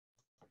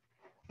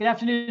Good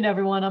afternoon,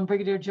 everyone. I'm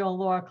Brigadier General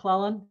Laura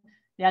Clellan,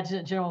 the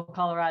Adjutant General of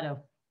Colorado.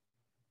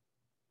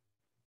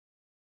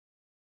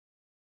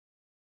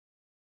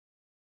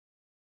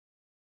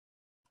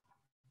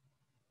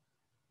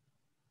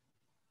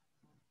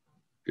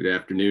 Good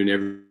afternoon,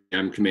 everyone.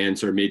 I'm Command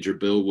Sergeant Major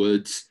Bill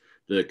Woods,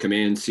 the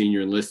Command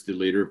Senior Enlisted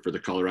Leader for the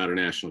Colorado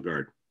National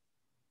Guard.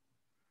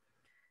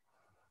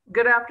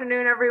 Good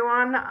afternoon,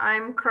 everyone.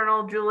 I'm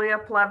Colonel Julia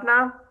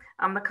Plevna.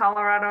 I'm the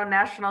Colorado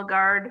National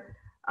Guard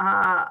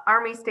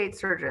Army State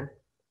Surgeon.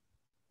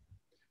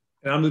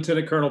 And I'm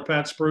Lieutenant Colonel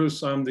Pat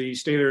Spruce. I'm the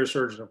State Air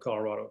Surgeon of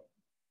Colorado.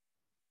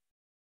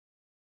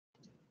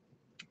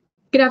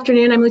 Good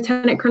afternoon. I'm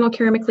Lieutenant Colonel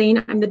Kara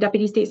McLean. I'm the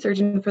Deputy State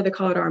Surgeon for the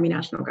Colorado Army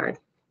National Guard.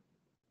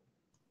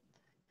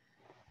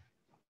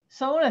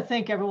 So I want to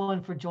thank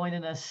everyone for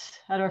joining us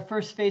at our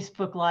first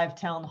Facebook Live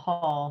town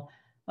hall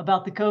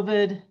about the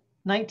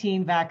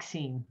COVID-19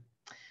 vaccine.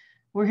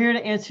 We're here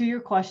to answer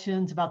your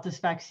questions about this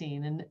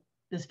vaccine, and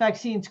this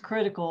vaccine is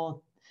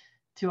critical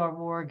to our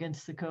war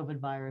against the COVID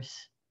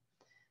virus.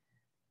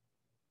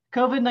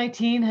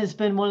 COVID-19 has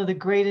been one of the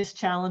greatest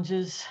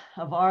challenges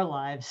of our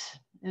lives.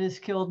 It has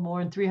killed more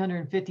than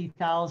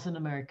 350,000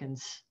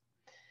 Americans.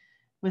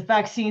 With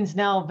vaccines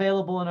now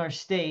available in our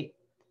state,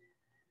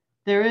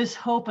 there is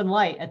hope and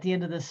light at the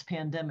end of this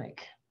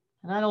pandemic.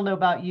 And I don't know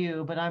about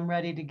you, but I'm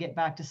ready to get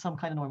back to some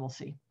kind of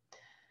normalcy.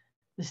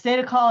 The state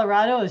of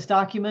Colorado is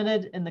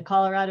documented in the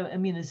Colorado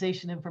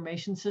Immunization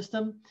Information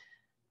System.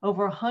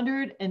 Over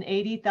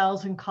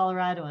 180,000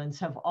 Coloradoans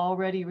have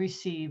already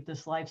received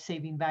this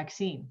life-saving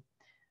vaccine.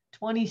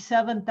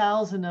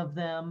 27,000 of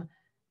them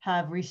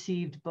have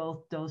received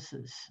both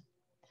doses.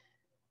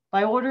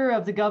 By order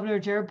of the Governor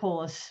Jared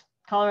Polis,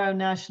 Colorado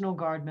National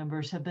Guard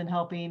members have been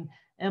helping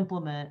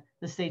implement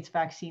the state's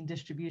vaccine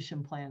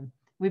distribution plan.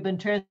 We've been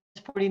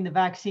transporting the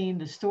vaccine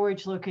to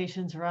storage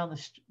locations around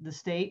the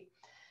state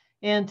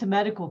and to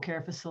medical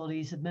care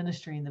facilities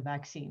administering the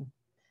vaccine.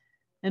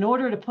 In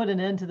order to put an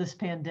end to this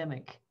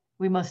pandemic,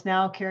 we must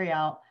now carry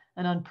out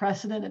an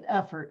unprecedented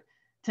effort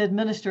to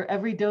administer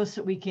every dose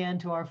that we can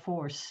to our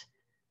force.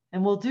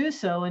 And we'll do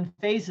so in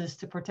phases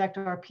to protect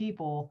our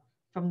people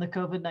from the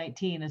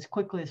COVID-19 as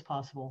quickly as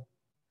possible.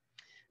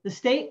 The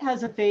state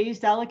has a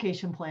phased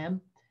allocation plan,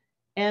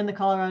 and the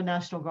Colorado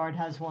National Guard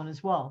has one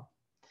as well.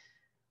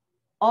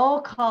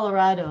 All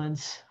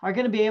Coloradoans are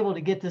going to be able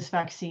to get this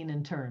vaccine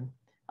in turn.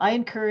 I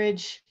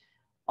encourage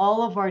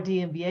all of our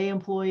DMVA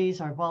employees,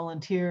 our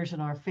volunteers,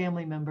 and our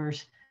family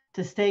members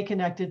to stay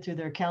connected through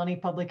their county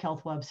public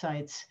health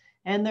websites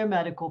and their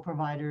medical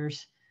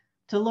providers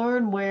to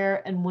learn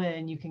where and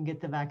when you can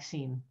get the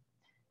vaccine.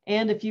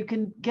 And if you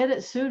can get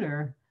it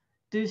sooner,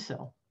 do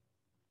so.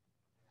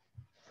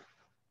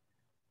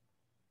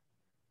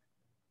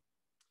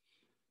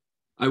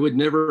 I would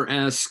never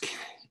ask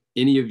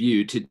any of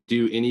you to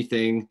do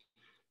anything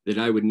that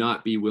I would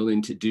not be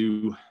willing to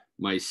do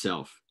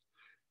myself.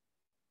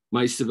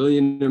 My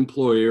civilian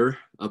employer,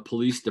 a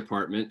police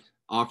department,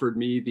 offered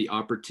me the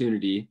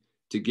opportunity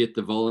to get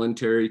the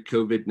voluntary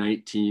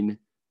COVID-19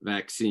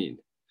 vaccine.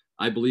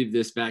 I believe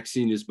this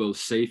vaccine is both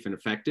safe and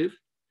effective.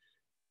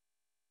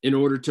 In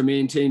order to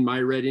maintain my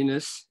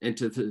readiness and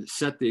to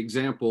set the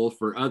example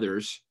for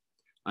others,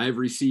 I have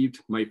received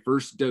my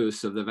first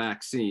dose of the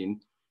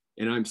vaccine,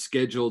 and I'm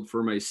scheduled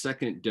for my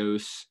second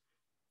dose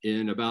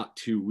in about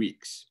 2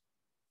 weeks.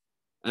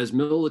 As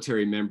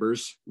military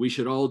members, we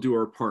should all do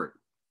our part.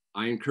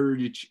 I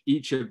encourage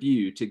each of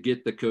you to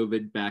get the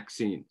COVID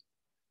vaccine.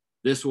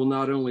 This will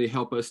not only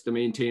help us to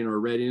maintain our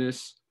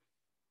readiness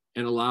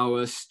and allow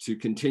us to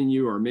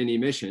continue our many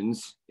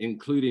missions,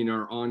 including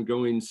our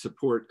ongoing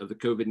support of the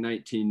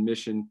COVID-19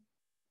 mission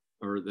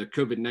or the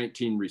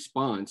COVID-19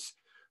 response,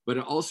 but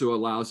it also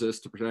allows us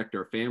to protect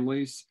our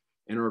families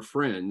and our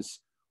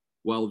friends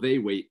while they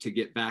wait to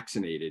get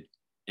vaccinated,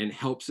 and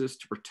helps us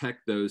to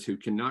protect those who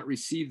cannot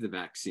receive the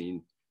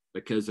vaccine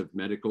because of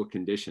medical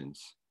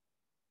conditions.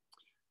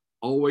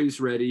 Always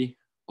ready,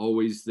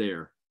 always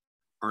there.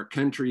 Our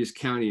country is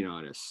counting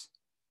on us.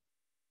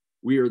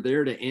 We are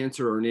there to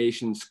answer our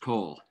nation's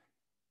call.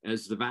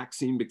 As the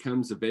vaccine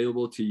becomes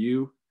available to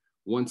you,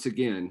 once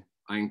again,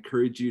 I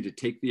encourage you to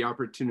take the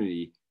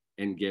opportunity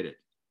and get it.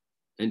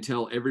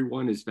 Until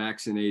everyone is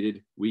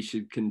vaccinated, we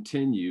should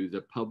continue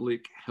the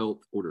public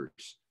health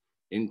orders,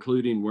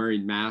 including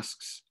wearing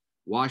masks,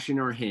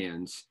 washing our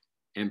hands,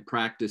 and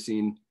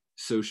practicing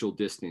social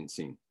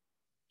distancing.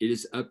 It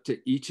is up to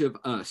each of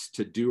us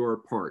to do our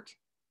part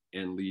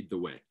and lead the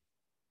way.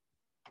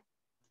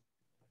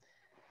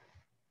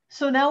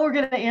 So now we're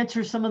going to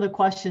answer some of the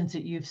questions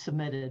that you've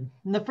submitted.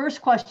 And the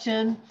first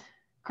question,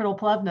 Colonel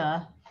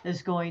Plevna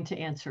is going to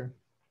answer.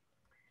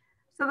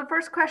 So the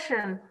first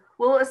question,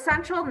 will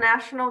essential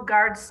National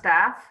Guard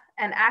staff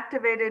and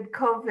activated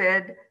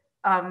COVID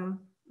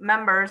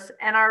members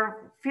and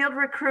our field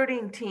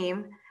recruiting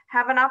team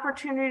have an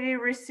opportunity to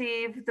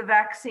receive the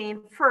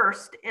vaccine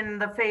first in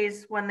the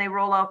phase when they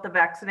roll out the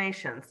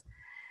vaccinations?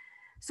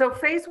 So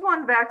phase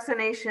 1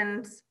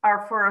 vaccinations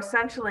are for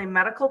essentially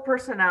medical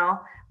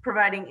personnel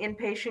providing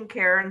inpatient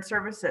care and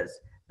services.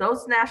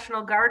 Those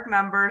National Guard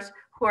members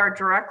who are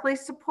directly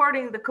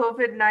supporting the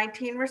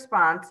COVID-19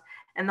 response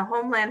and the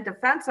Homeland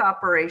Defense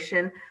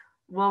operation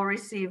will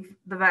receive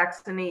the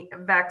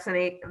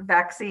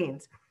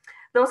vaccines.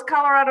 Those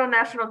Colorado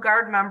National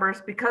Guard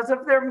members, because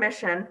of their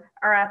mission,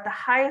 are at the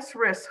highest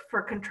risk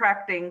for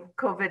contracting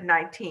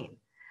COVID-19.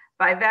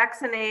 By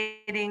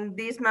vaccinating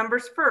these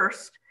members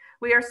first,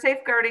 we are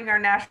safeguarding our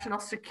national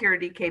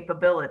security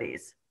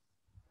capabilities.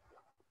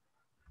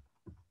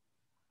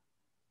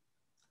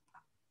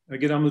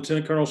 Again, I'm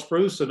Lieutenant Colonel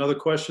Spruce. Another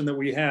question that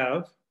we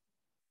have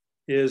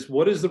is,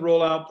 what is the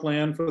rollout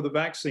plan for the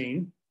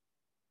vaccine?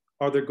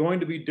 Are there going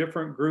to be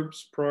different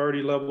groups,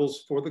 priority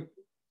levels for the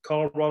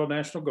Colorado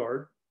National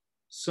Guard,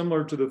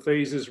 similar to the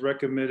phases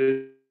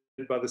recommended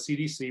by the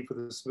CDC for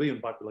the civilian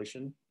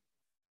population?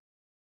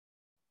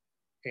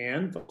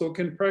 And also,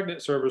 can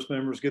pregnant service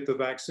members get the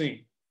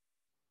vaccine?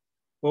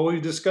 Well,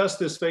 we've discussed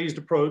this phased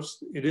approach.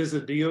 It is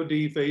a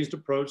DoD phased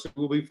approach that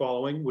we'll be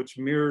following, which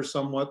mirrors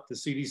somewhat the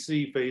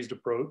CDC phased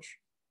approach.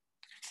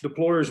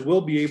 Deployers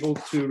will be able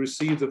to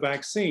receive the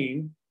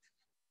vaccine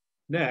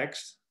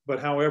next, but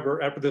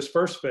however, after this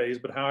first phase,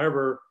 but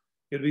however,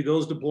 it'll be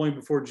those deploying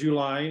before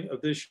July of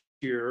this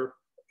year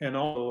and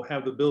also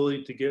have the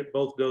ability to get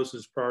both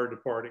doses prior to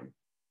departing.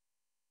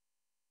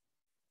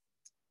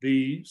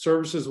 The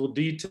services will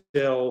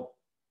detail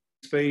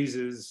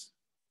phases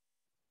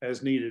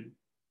as needed.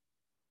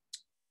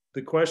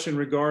 The question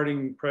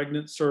regarding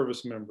pregnant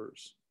service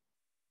members.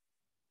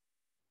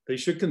 They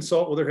should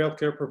consult with their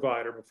healthcare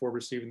provider before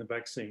receiving the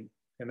vaccine.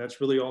 And that's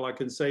really all I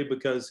can say,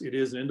 because it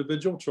is an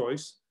individual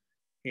choice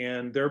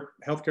and their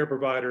healthcare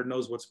provider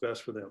knows what's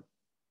best for them.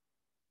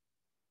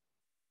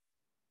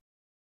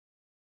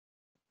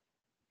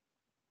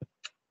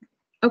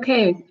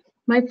 Okay,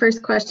 my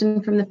first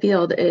question from the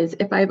field is,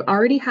 if I've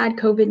already had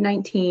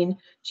COVID-19,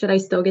 should I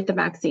still get the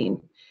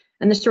vaccine?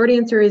 And the short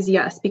answer is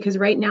yes, because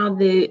right now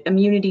the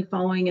immunity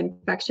following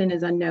infection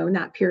is unknown.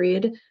 That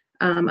period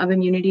of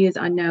immunity is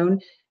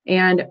unknown.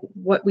 And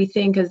what we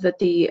think is that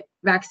the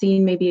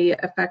vaccine may be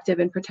effective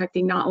in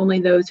protecting not only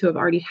those who have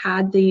already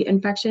had the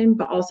infection,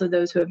 but also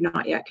those who have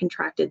not yet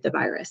contracted the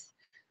virus.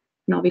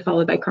 And I'll be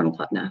followed by Colonel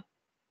Plutna.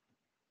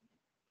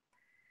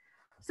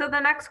 So the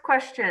next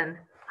question,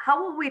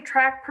 how will we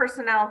track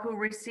personnel who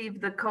receive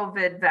the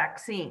COVID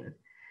vaccine?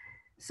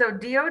 So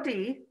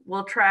DoD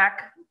will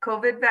track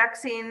COVID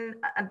vaccine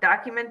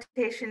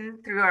documentation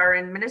through our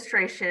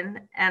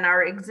administration and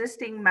our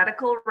existing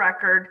medical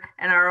record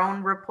and our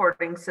own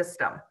reporting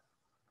system.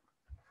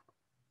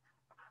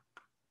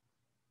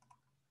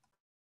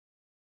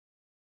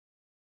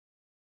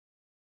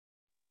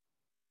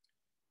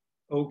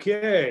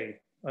 Okay,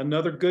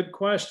 another good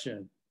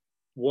question.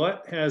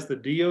 What has the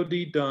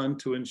DoD done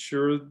to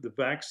ensure the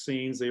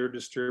vaccines they are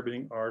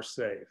distributing are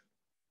safe?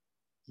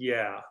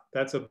 Yeah,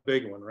 that's a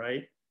big one,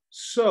 right?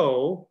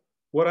 So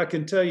what I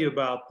can tell you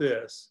about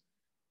this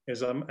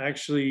is I'm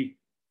actually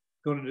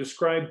going to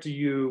describe to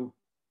you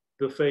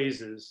the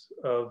phases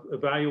of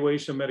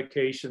evaluation of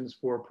medications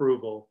for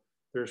approval.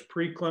 There's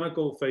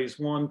preclinical, phase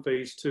 1,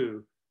 phase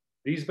 2.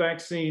 These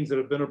vaccines that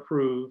have been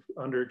approved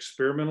under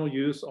experimental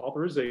use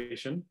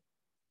authorization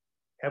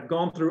have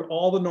gone through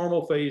all the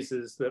normal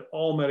phases that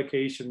all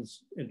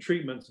medications and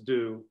treatments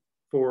do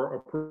for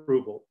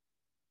approval.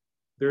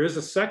 There is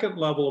a second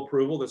level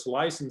approval that's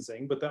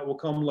licensing, but that will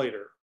come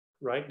later.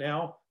 Right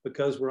now,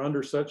 because we're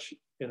under such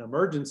an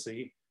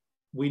emergency,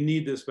 we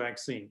need this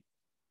vaccine.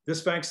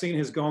 This vaccine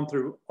has gone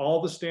through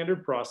all the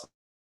standard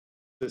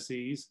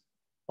processes,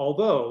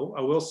 although I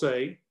will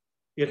say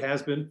it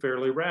has been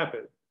fairly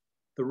rapid.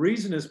 The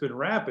reason it's been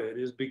rapid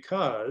is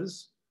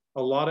because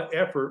a lot of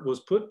effort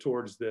was put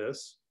towards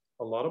this,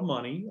 a lot of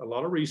money, a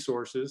lot of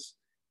resources,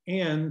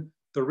 and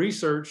the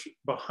research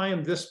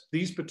behind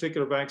these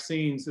particular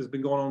vaccines has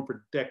been going on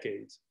for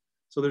decades.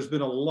 So there's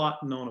been a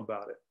lot known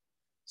about it.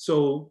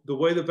 So the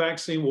way the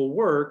vaccine will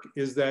work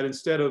is that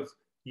instead of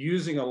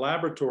using a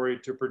laboratory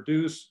to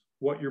produce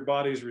what your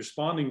body is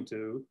responding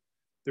to,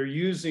 they're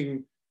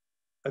using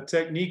a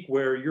technique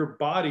where your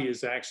body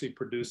is actually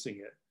producing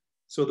it.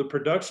 So the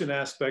production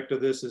aspect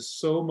of this is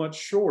so much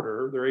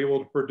shorter. They're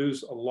able to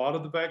produce a lot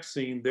of the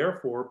vaccine,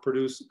 therefore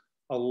produce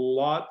a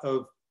lot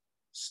of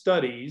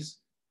studies,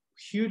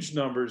 huge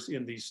numbers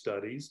in these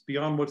studies,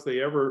 beyond what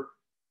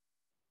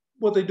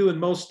they do in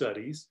most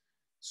studies.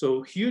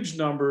 So huge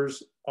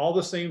numbers, all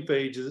the same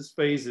phases,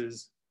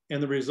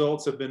 and the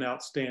results have been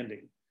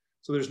outstanding.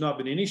 So there's not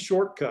been any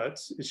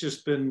shortcuts. It's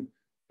just been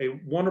a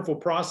wonderful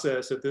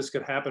process that this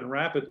could happen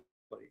rapidly.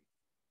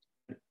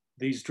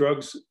 These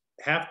drugs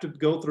have to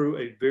go through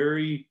a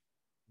very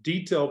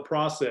detailed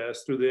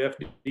process through the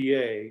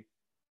FDA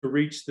to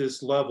reach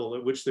this level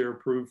at which they're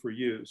approved for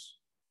use.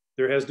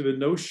 There has been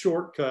no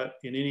shortcut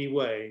in any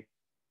way.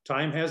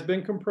 Time has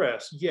been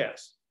compressed,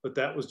 yes, but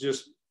that was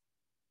just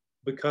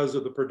because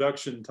of the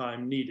production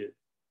time needed.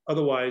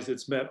 Otherwise,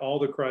 it's met all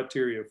the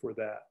criteria for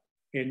that.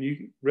 And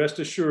you rest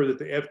assured that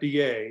the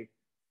FDA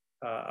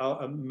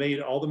made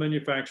all the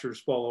manufacturers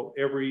follow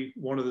every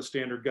one of the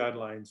standard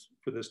guidelines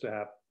for this to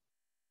happen.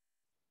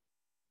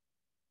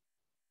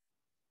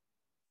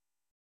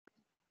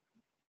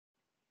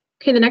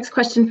 Okay, the next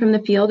question from the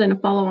field and a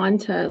follow-on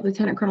to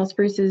Lieutenant Colonel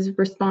Spruce's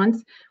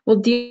response. Will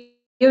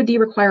DoD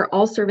require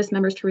all service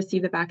members to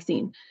receive the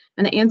vaccine?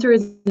 And the answer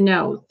is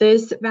no.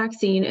 This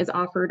vaccine is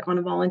offered on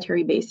a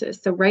voluntary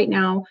basis. So right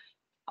now,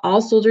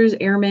 all soldiers,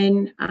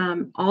 airmen,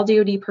 all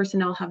DoD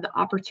personnel have the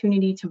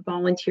opportunity to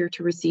volunteer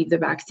to receive the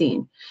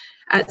vaccine.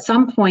 At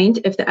some point,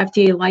 if the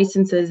FDA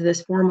licenses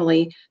this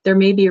formally, there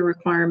may be a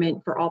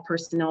requirement for all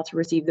personnel to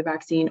receive the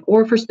vaccine,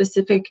 or for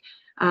specific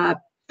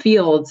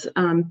fields,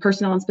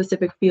 personnel in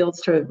specific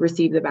fields to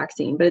receive the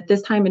vaccine. But at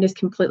this time, it is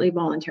completely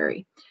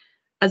voluntary.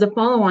 As a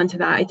follow-on to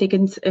that, I think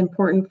it's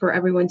important for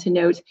everyone to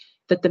note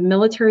that the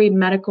military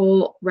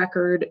medical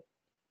record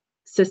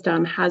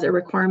system has a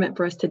requirement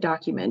for us to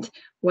document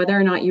whether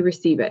or not you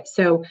receive it.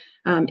 So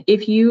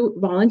if you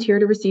volunteer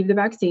to receive the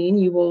vaccine,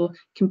 you will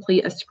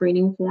complete a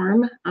screening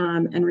form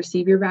and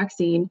receive your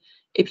vaccine.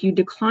 If you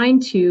decline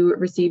to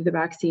receive the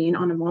vaccine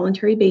on a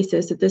voluntary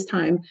basis at this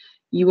time,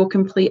 you will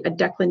complete a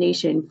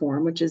declination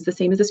form, which is the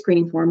same as a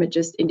screening form. It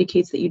just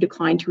indicates that you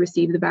decline to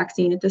receive the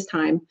vaccine at this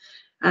time.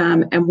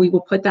 And we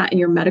will put that in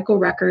your medical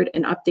record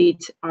and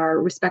update our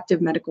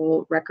respective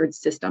medical record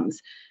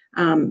systems.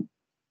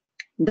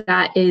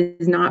 That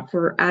is not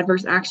for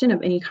adverse action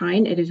of any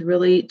kind. It is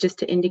really just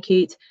to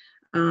indicate,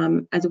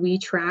 as we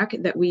track,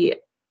 that we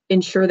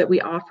ensure that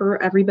we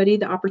offer everybody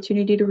the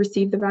opportunity to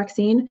receive the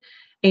vaccine,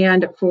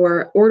 and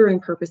for ordering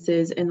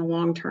purposes in the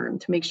long term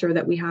to make sure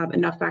that we have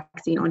enough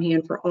vaccine on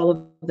hand for all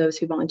of those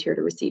who volunteer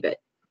to receive it.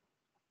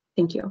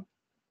 Thank you.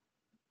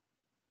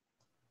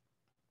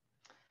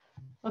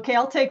 Okay,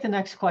 I'll take the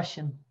next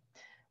question.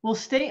 Will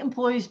state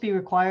employees be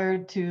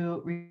required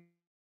to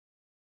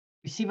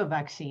receive a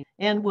vaccine?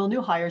 And will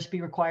new hires be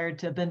required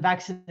to have been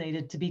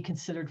vaccinated to be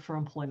considered for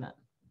employment?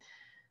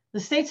 The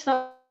state's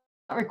not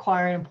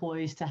requiring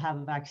employees to have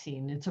a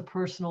vaccine. It's a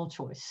personal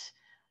choice.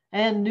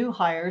 And new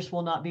hires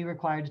will not be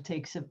required to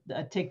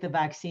take the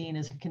vaccine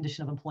as a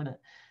condition of employment.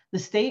 The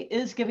state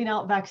is giving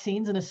out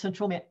vaccines in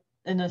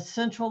a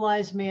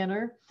centralized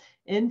manner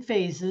in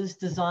phases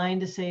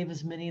designed to save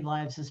as many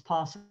lives as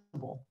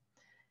possible.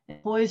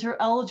 Employees are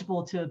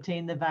eligible to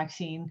obtain the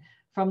vaccine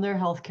from their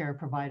healthcare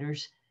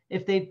providers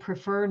if they'd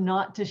prefer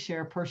not to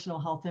share personal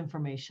health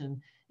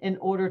information in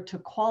order to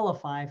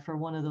qualify for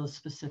one of those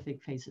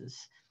specific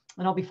phases.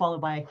 And I'll be followed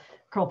by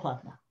Colonel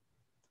Plethna.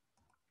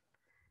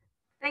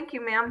 Thank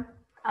you, ma'am.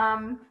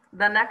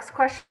 The next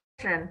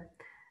question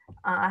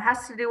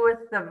has to do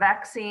with the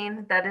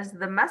vaccine that is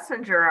the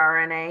messenger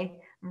RNA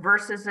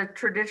versus a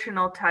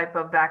traditional type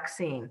of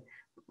vaccine,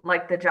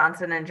 like the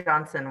Johnson &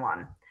 Johnson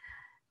one.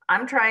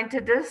 I'm trying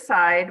to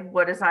decide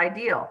what is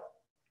ideal.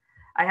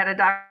 I had a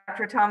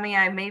doctor tell me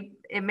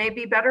it may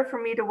be better for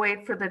me to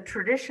wait for the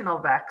traditional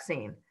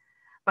vaccine,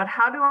 but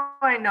how do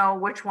I know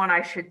which one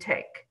I should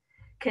take?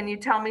 Can you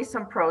tell me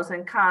some pros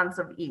and cons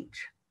of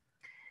each?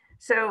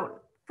 So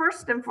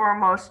first and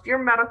foremost, your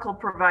medical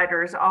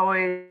provider is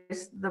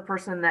always the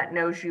person that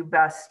knows you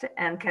best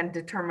and can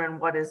determine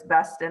what is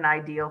best and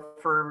ideal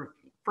for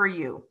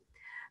you.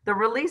 The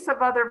release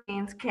of other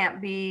vaccines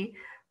can't be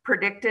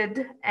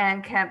predicted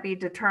and can't be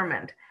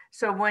determined.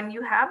 So when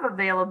you have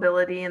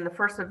availability and the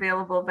first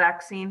available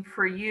vaccine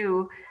for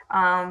you,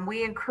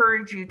 we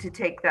encourage you to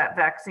take that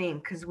vaccine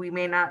because we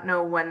may not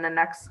know when the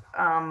next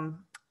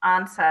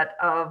onset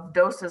of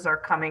doses are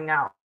coming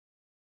out.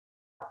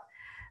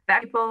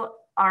 That people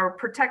are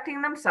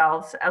protecting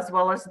themselves as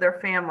well as their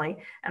family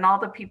and all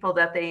the people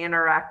that they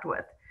interact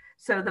with.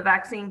 So the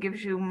vaccine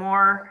gives you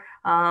more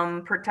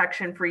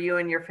protection for you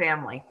and your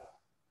family.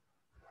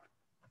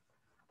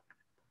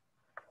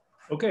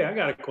 Okay, I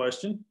got a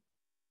question.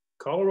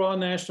 Colorado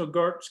National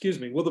Guard,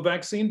 will the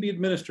vaccine be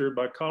administered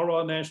by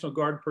Colorado National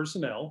Guard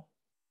personnel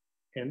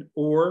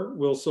or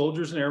will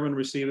soldiers and airmen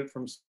receive it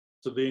from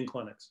civilian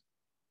clinics?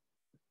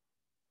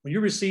 When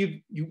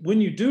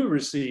you do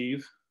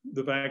receive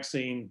the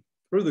vaccine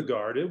through the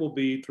Guard, it will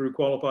be through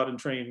qualified and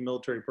trained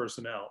military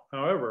personnel.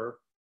 However,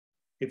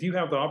 if you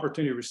have the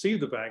opportunity to receive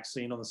the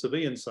vaccine on the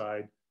civilian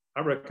side,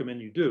 I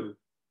recommend you do.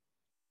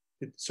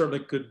 It certainly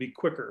could be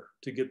quicker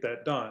to get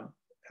that done.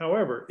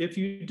 However, if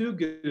you do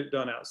get it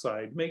done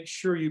outside, make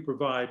sure you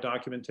provide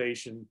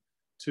documentation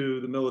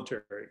to the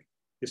military.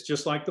 It's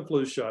just like the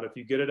flu shot. If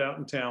you get it out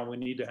in town, we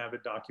need to have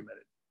it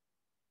documented.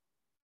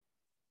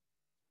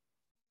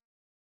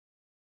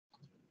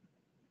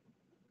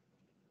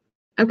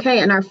 Okay,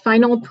 and our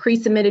final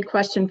pre-submitted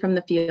question from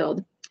the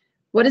field.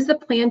 What is the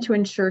plan to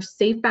ensure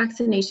safe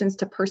vaccinations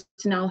to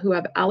personnel who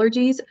have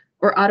allergies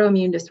or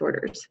autoimmune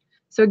disorders?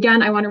 So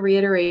again, I want to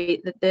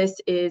reiterate that this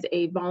is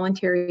a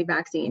voluntary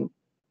vaccine.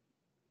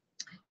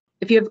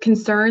 If you have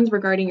concerns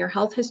regarding your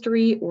health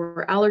history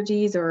or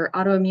allergies or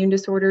autoimmune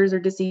disorders or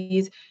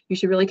disease, you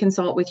should really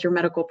consult with your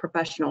medical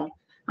professional,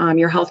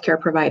 your healthcare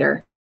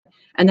provider.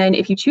 And then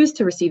if you choose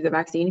to receive the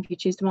vaccine, if you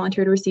choose to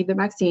volunteer to receive the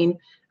vaccine,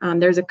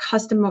 there's a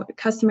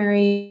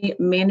customary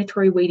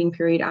mandatory waiting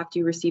period after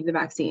you receive the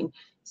vaccine.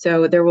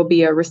 So there will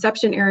be a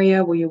reception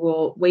area where you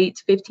will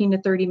wait 15 to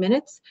 30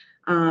 minutes,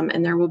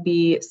 and there will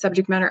be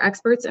subject matter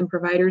experts and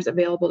providers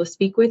available to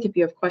speak with if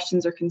you have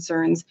questions or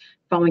concerns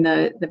following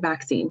the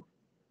vaccine.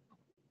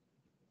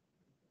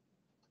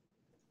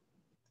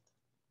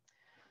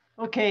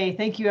 Okay,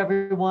 thank you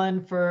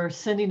everyone for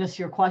sending us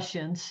your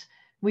questions.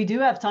 We do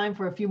have time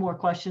for a few more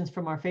questions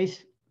from our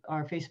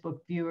Facebook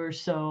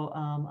viewers, so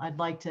I'd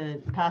like to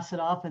pass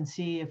it off and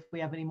see if we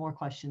have any more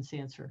questions to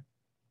answer.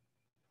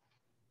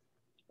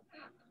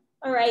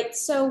 All right,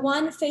 so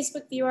one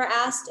Facebook viewer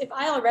asked, if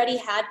I already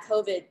had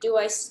COVID, do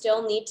I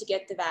still need to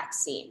get the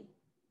vaccine?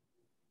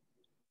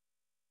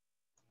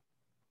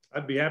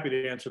 I'd be happy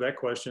to answer that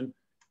question.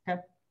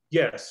 Okay.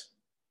 Yes,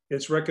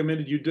 it's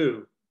recommended you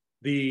do.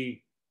 The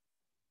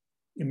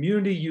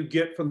immunity you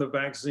get from the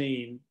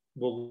vaccine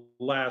will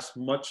last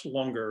much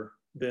longer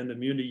than the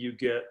immunity you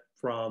get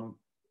from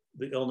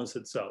the illness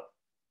itself.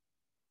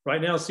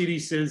 Right now,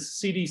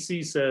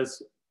 CDC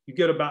says you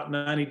get about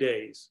 90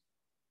 days.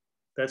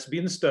 That's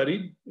being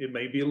studied. It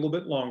may be a little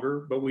bit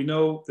longer, but we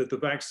know that the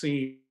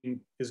vaccine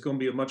is going to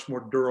be a much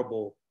more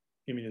durable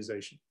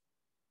immunization.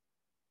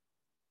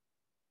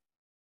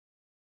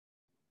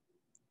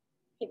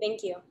 Okay,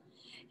 thank you.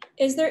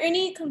 Is there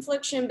any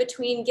confliction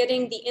between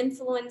getting the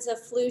influenza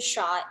flu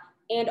shot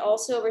and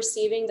also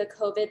receiving the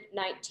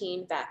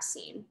COVID-19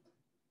 vaccine?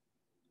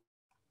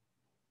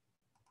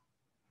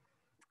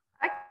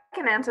 I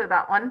can answer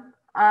that one.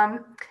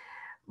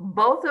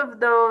 Both of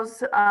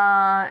those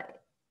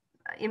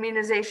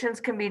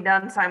immunizations can be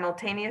done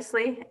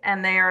simultaneously,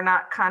 and they are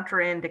not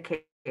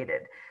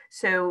contraindicated.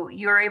 So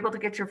you're able to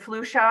get your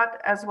flu shot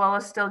as well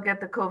as still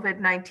get the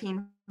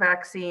COVID-19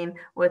 vaccine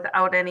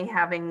without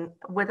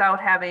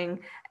having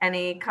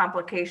any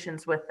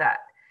complications with that.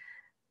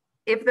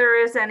 If there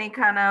is any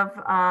kind of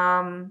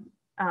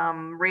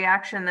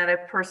reaction that a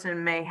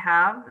person may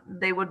have,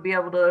 they would be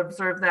able to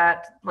observe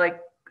that, like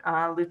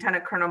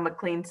Lieutenant Colonel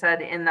McLean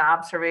said, in the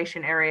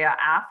observation area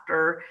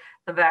after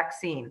the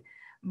vaccine.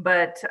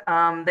 But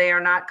they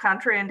are not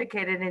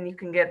contraindicated, and you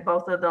can get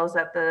both of those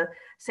at the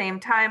same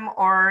time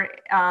or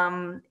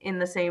in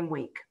the same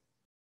week.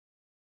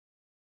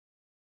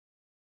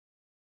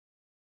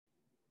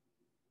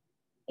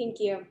 Thank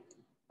you.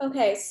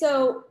 Okay,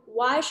 so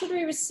why should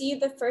we receive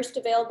the first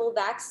available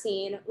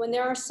vaccine when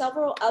there are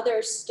several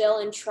others still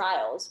in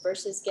trials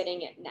versus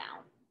getting it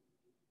now?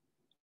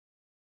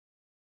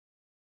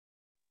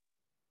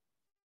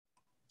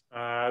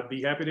 I'd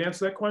be happy to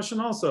answer that question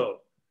also.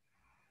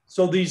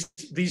 So these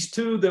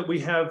two that we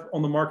have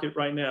on the market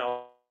right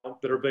now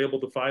that are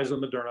available to Pfizer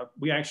and Moderna,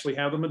 we actually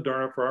have the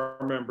Moderna for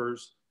our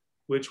members,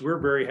 which we're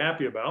very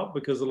happy about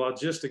because the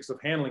logistics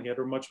of handling it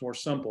are much more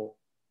simple.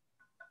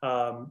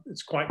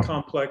 It's quite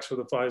complex for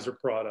the Pfizer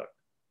product.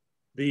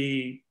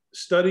 The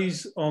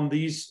studies on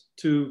these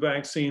two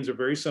vaccines are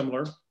very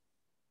similar.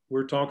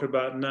 We're talking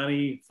about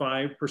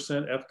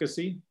 95%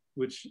 efficacy,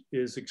 which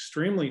is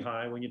extremely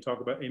high when you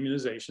talk about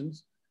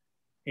immunizations.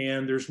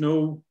 And there's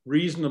no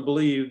reason to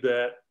believe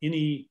that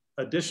any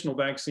additional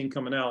vaccine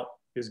coming out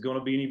is going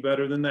to be any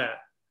better than that.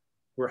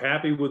 We're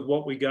happy with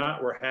what we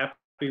got. We're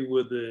happy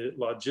with the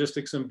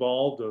logistics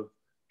involved of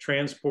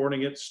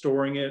transporting it,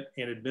 storing it,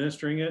 and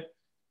administering it.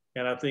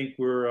 And I think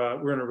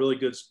we're in a really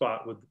good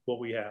spot with what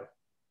we have.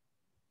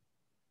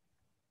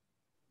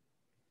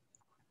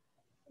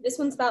 This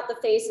one's about the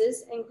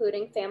phases,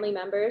 including family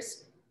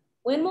members.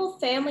 When will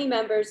family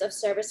members of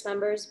service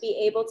members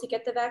be able to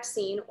get the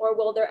vaccine, or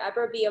will there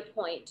ever be a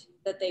point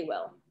that they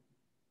will?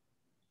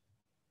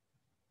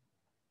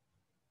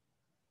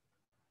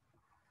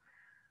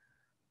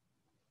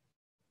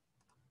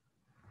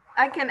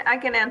 I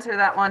can answer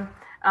that one.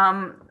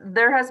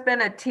 There has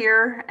been a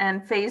tier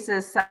and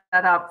phases set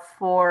up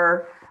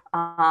for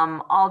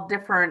all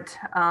different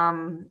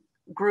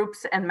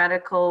groups and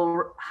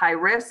medical high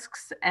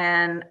risks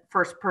and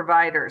first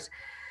providers.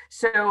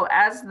 So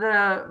as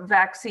the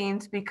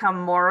vaccines become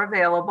more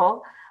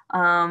available,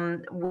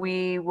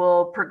 we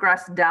will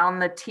progress down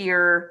the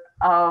tier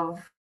of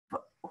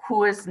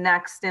who is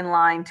next in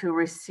line to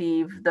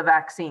receive the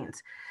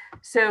vaccines.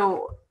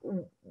 So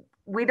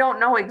we don't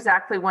know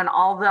exactly when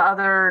all the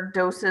other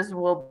doses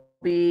will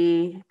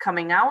be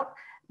coming out,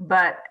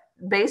 but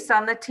based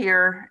on the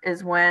tier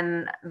is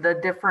when the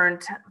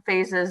different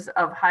phases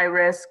of high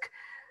risk,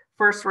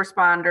 first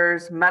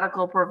responders,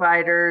 medical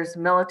providers,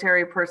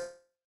 military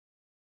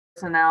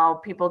personnel,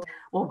 people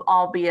will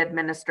all be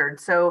administered.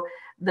 So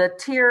the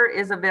tier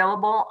is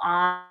available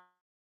on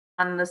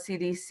the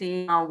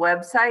CDC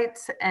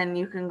websites, and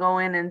you can go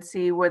in and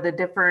see where the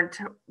different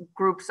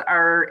groups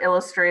are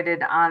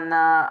illustrated on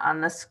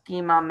the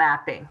schema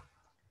mapping.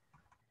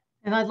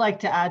 And I'd like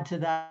to add to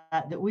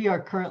that we are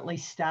currently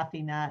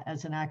staffing that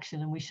as an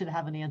action, and we should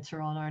have an answer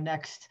on our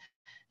next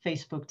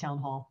Facebook town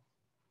hall.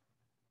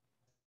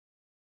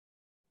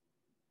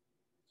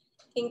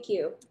 Thank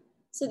you.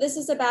 So this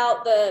is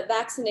about the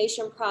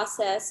vaccination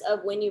process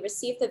of when you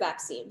receive the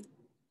vaccine.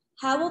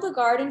 How will the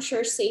Guard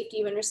ensure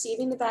safety when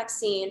receiving the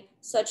vaccine,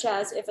 such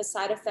as if a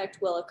side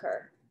effect will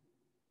occur?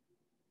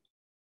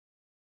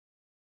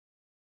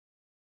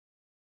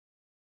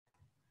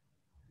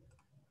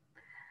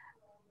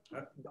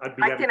 I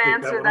can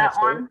answer that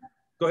one.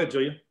 Go ahead,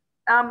 Julia.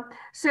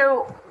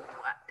 So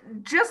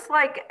just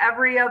like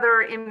every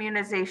other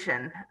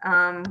immunization,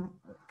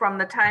 from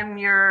the time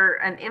you're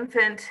an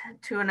infant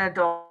to an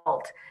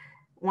adult,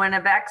 when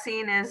a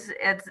vaccine is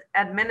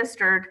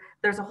administered,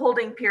 there's a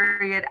holding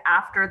period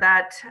after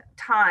that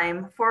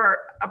time for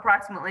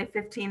approximately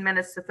 15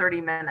 minutes to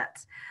 30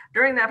 minutes.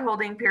 During that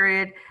holding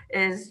period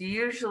is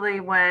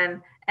usually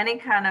when any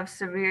kind of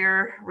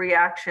severe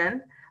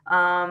reaction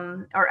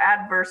or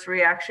adverse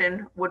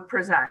reaction would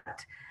present.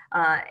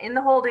 In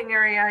the holding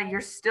area,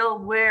 you're still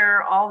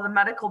where all the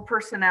medical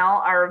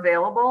personnel are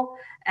available,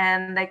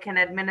 and they can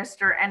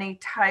administer any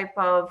type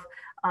of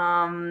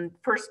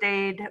first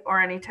aid or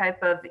any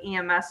type of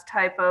EMS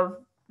type of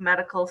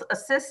medical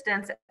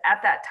assistance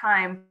at that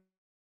time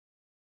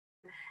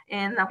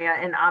in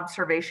the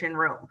observation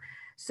room.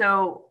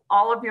 So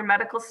all of your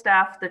medical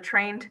staff, the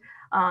trained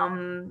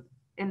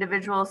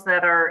individuals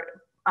that are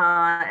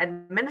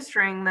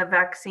administering the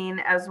vaccine,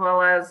 as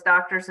well as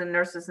doctors and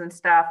nurses and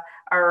staff,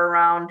 are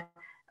around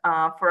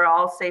for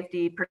all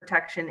safety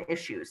protection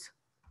issues.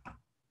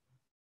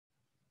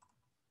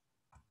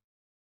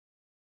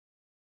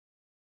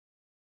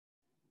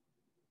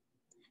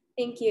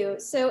 Thank you.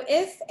 So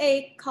if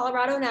a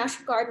Colorado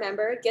National Guard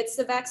member gets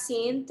the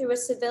vaccine through a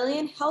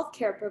civilian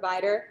healthcare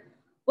provider,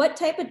 what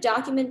type of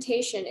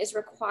documentation is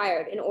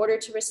required in order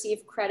to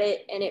receive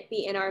credit and it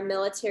be in our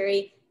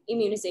military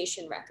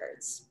immunization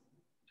records?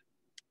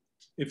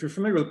 If you're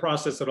familiar with the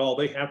process at all,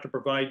 they have to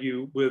provide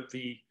you with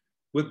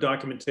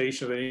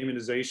documentation of the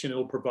immunization.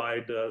 It'll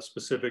provide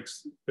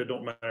specifics that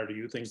don't matter to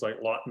you, things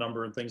like lot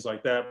number and things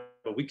like that,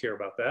 but we care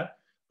about that.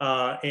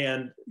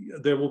 And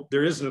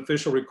there is an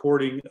official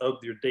recording of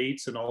your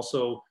dates and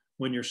also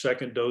when your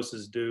second dose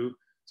is due.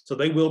 So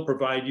they will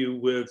provide you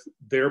with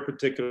their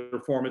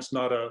particular form. It's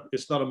not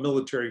a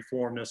military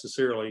form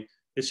necessarily.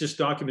 It's just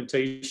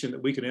documentation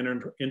that we can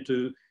enter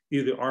into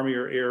either the Army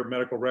or Air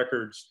medical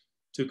records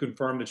to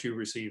confirm that you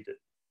received it.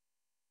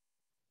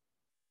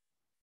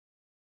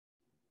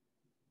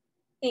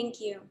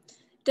 Thank you.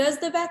 Does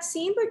the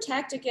vaccine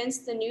protect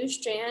against the new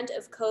strand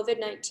of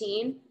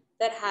COVID-19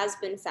 that has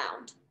been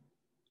found?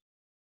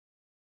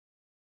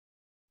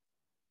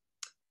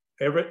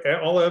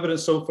 All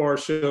evidence so far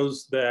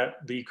shows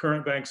that the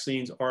current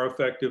vaccines are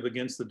effective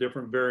against the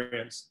different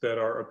variants that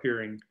are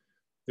appearing.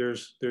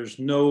 There's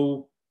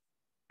no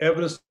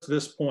evidence to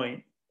this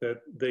point that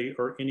they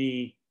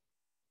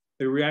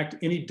react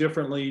any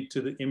differently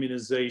to the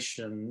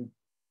immunization.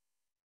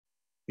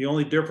 The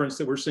only difference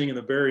that we're seeing in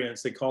the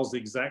variants, they cause the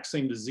exact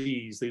same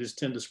disease. They just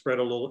tend to spread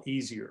a little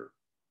easier.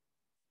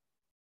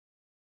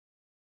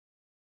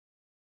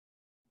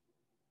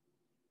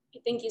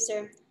 Thank you,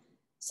 sir.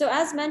 So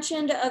as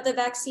mentioned of the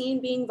vaccine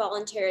being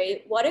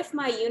voluntary, what if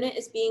my unit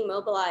is being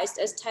mobilized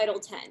as Title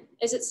 10?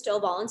 Is it still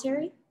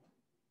voluntary?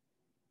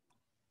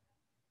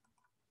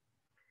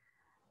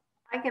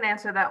 I can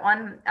answer that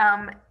one.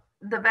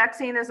 The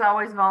vaccine is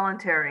always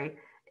voluntary.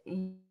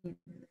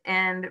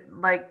 And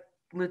like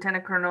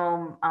Lieutenant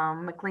Colonel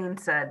McLean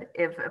said,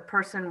 if a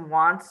person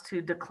wants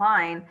to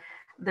decline,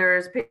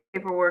 there's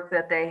paperwork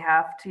that they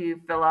have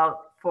to fill out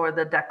for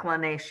the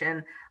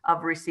declination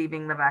of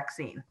receiving the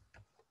vaccine.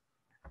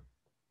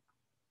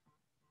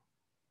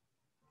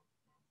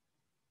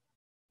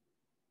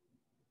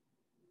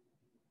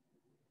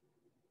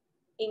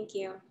 Thank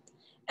you.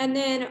 And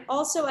then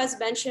also, as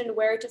mentioned,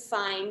 where to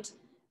find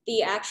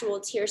the actual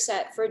tier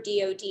set for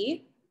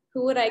DoD.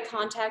 Who would I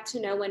contact to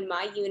know when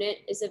my unit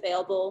is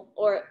available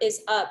or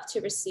is up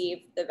to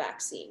receive the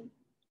vaccine?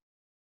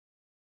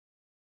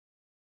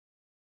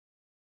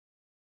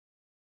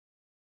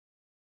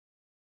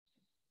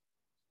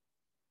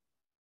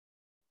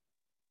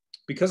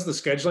 Because of the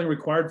scheduling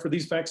required for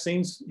these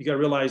vaccines, you got to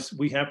realize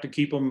we have to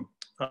keep them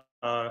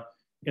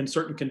in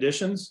certain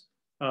conditions,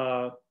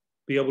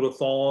 be able to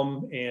thaw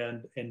them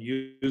and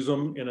use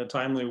them in a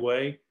timely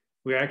way.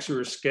 We actually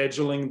are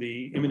scheduling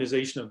the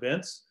immunization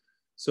events.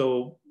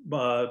 So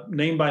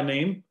name by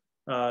name,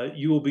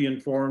 you will be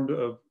informed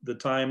of the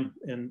time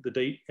and the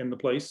date and the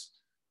place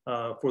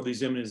for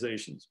these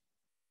immunizations.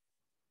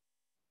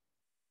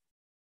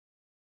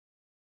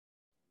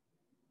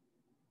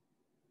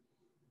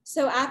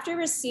 So after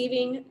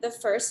receiving the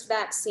first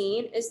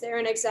vaccine, is there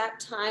an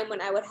exact time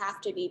when I would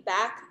have to be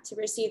back to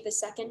receive the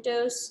second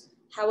dose?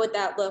 How would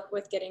that look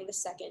with getting the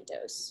second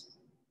dose?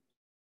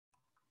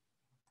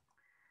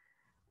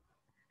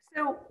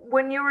 So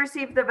when you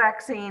receive the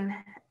vaccine,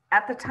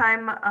 at the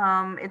time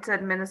it's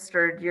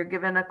administered, you're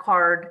given a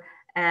card,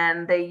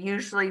 and they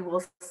usually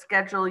will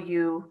schedule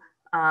you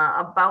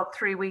about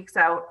 3 weeks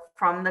out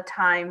from the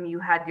time you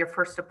had your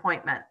first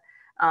appointment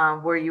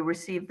where you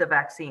received the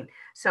vaccine.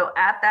 So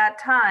at that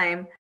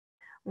time,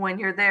 when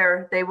you're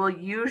there, they will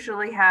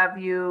usually have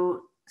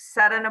you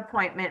set an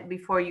appointment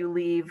before you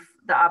leave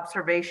the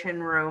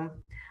observation room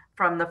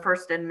from the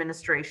first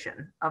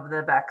administration of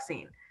the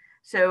vaccine.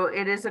 So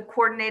it is a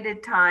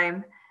coordinated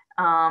time,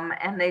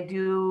 and they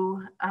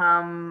do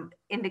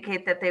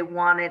indicate that they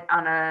want it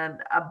on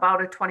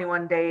about a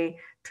 21-day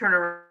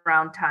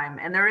turnaround time.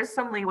 And there is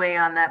some leeway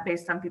on that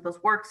based on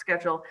people's work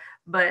schedule,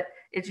 but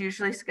it's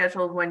usually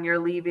scheduled when you're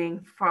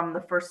leaving from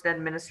the first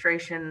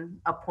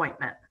administration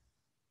appointment.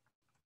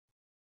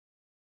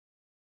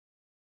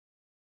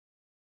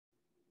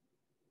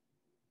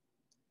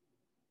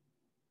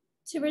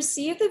 To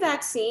receive the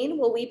vaccine,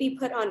 will we be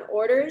put on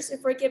orders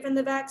if we're given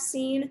the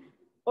vaccine,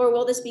 or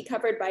will this be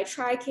covered by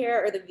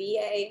TRICARE or the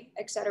VA,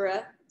 et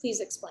cetera? Please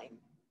explain.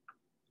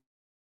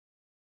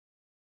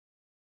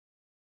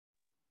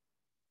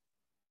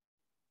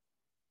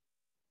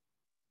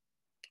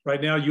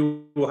 Right now,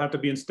 you will have to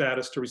be in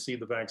status to receive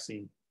the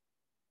vaccine.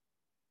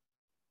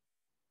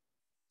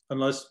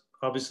 Unless,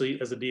 obviously,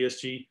 as a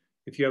DSG,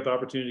 if you have the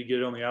opportunity to get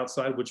it on the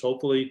outside, which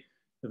hopefully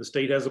the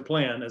state has a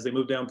plan as they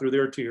move down through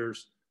their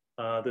tiers,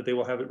 that they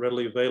will have it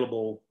readily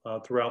available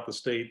throughout the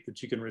state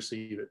that you can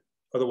receive it.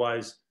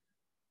 Otherwise,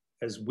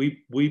 as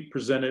we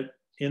present it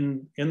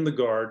in the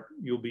Guard,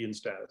 you'll be in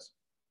status.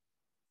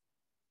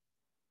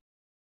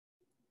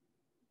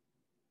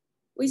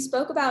 We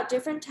spoke about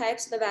different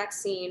types of the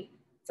vaccine.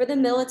 For the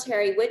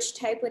military, which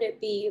type would it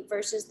be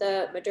versus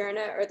the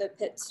Moderna or the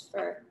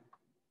Pittsburgh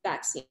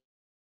vaccine?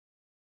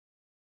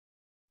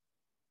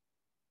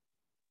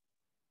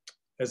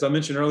 As I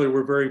mentioned earlier,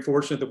 we're very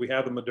fortunate that we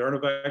have the Moderna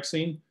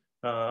vaccine.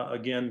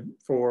 Again,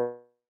 for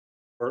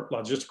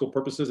logistical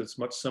purposes, it's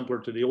much simpler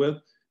to deal with.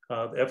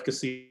 The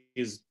efficacy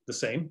is the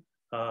same.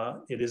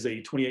 It is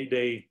a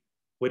 28-day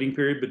waiting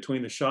period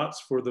between the shots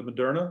for the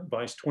Moderna,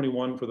 vice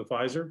 21 for the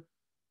Pfizer.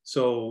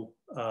 So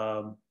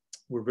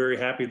we're very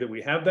happy that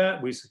we have that.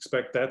 We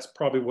expect that's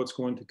probably what's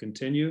going to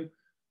continue.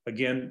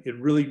 Again, it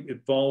really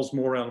involves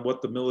more around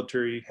what the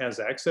military has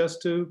access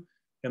to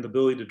and the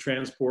ability to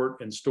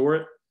transport and store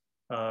it.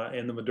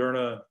 And the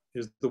Moderna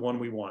is the one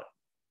we want.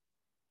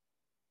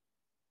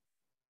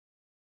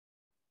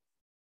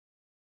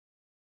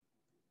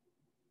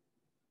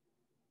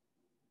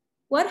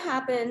 What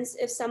happens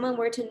if someone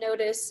were to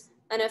notice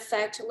an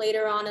effect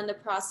later on in the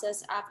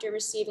process after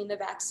receiving the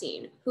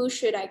vaccine? Who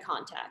should I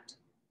contact?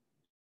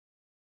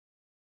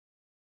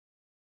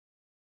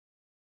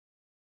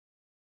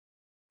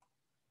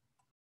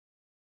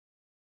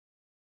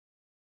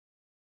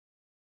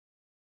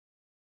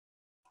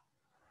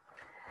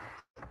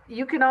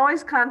 You can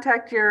always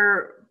contact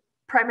your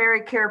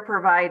primary care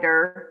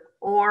provider,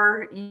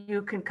 or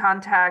you can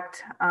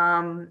contact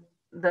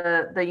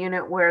the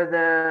unit where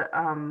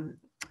the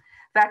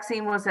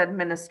vaccine was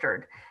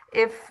administered.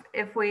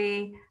 If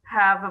we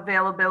have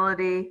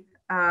availability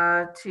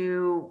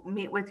to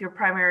meet with your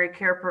primary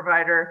care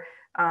provider,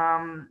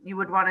 you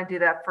would want to do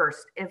that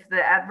first. If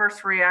the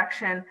adverse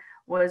reaction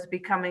was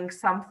becoming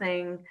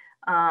something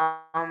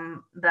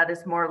that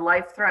is more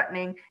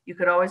life-threatening, you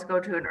could always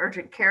go to an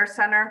urgent care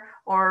center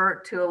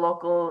or to a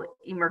local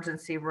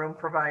emergency room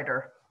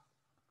provider.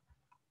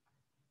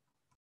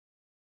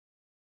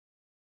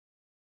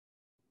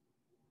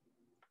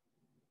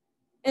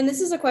 And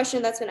this is a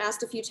question that's been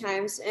asked a few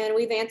times and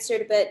we've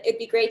answered, but it'd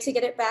be great to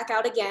get it back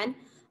out again.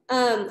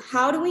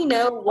 How do we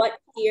know what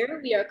tier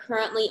we are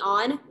currently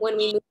on when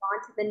we move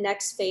on to the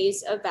next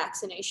phase of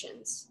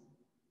vaccinations?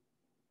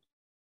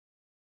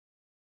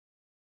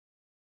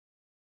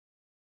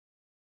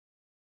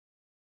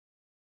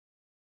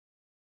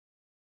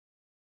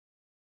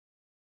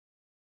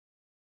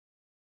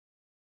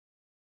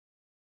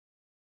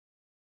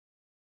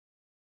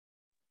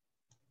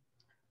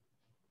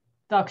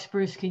 Doc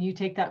Spruce, can you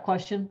take that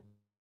question?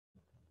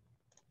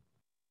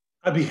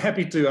 I'd be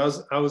happy to.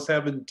 I was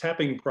having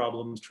tapping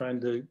problems trying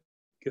to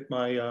get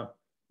my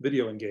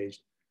video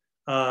engaged.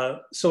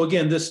 So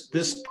again,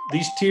 these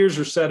tiers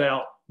are set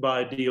out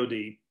by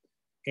DoD,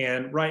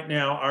 and right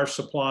now our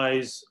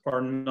supplies are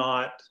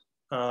not.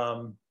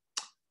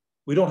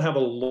 We don't have a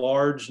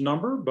large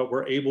number, but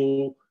we're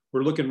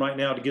looking right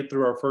now to get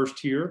through our first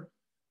tier,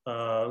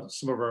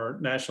 some of our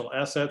national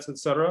assets, et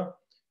cetera.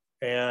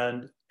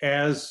 And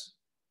as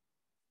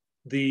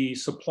the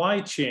supply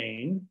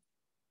chain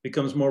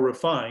becomes more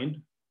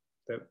refined,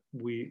 that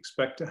we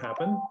expect to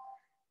happen,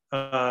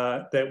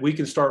 that we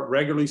can start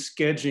regularly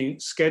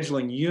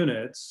scheduling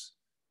units,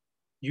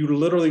 you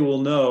literally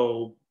will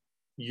know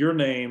your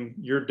name,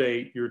 your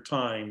date, your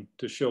time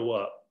to show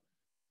up.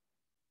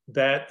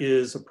 That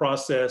is a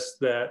process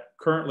that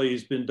currently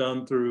has been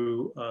done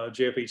through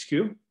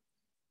JFHQ.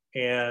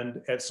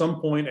 And at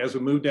some point, as we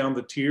move down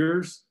the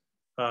tiers,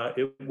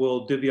 it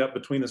will divvy up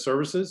between the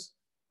services,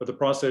 but the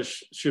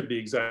process should be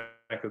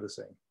exactly the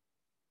same.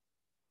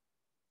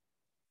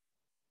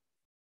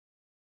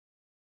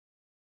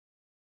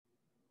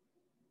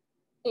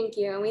 Thank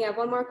you. And we have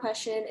one more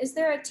question. Is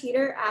there a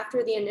teeter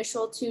after the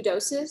initial 2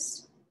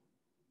 doses?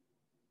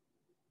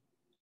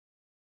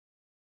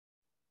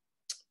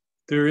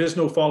 There is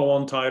no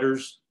follow-on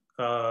titers.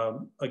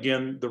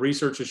 Again, the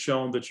research has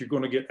shown that you're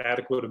going to get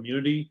adequate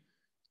immunity.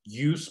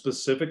 You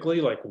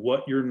specifically, like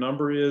what your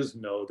number is,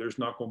 no, there's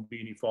not going to be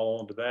any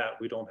follow-on to that.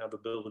 We don't have the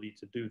ability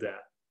to do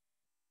that.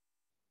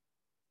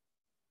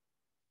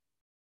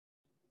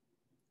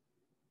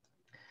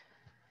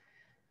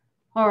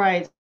 All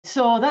right,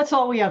 so that's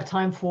all we have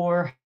time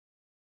for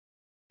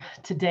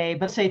today,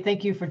 but say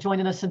thank you for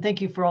joining us and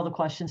thank you for all the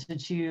questions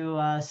that you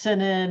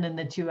sent in and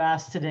that you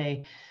asked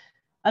today.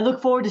 I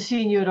look forward to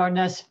seeing you at our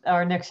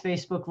next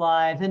Facebook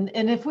Live. And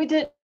if we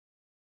didn't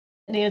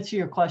answer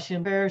your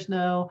question, bears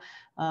know,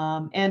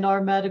 and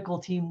our medical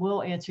team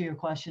will answer your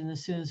question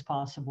as soon as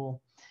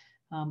possible.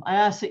 I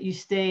ask that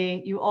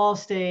you all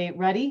stay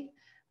ready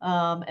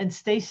and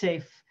stay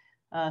safe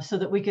so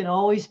that we can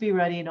always be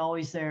ready and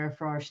always there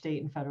for our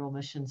state and federal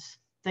missions.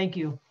 Thank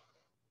you.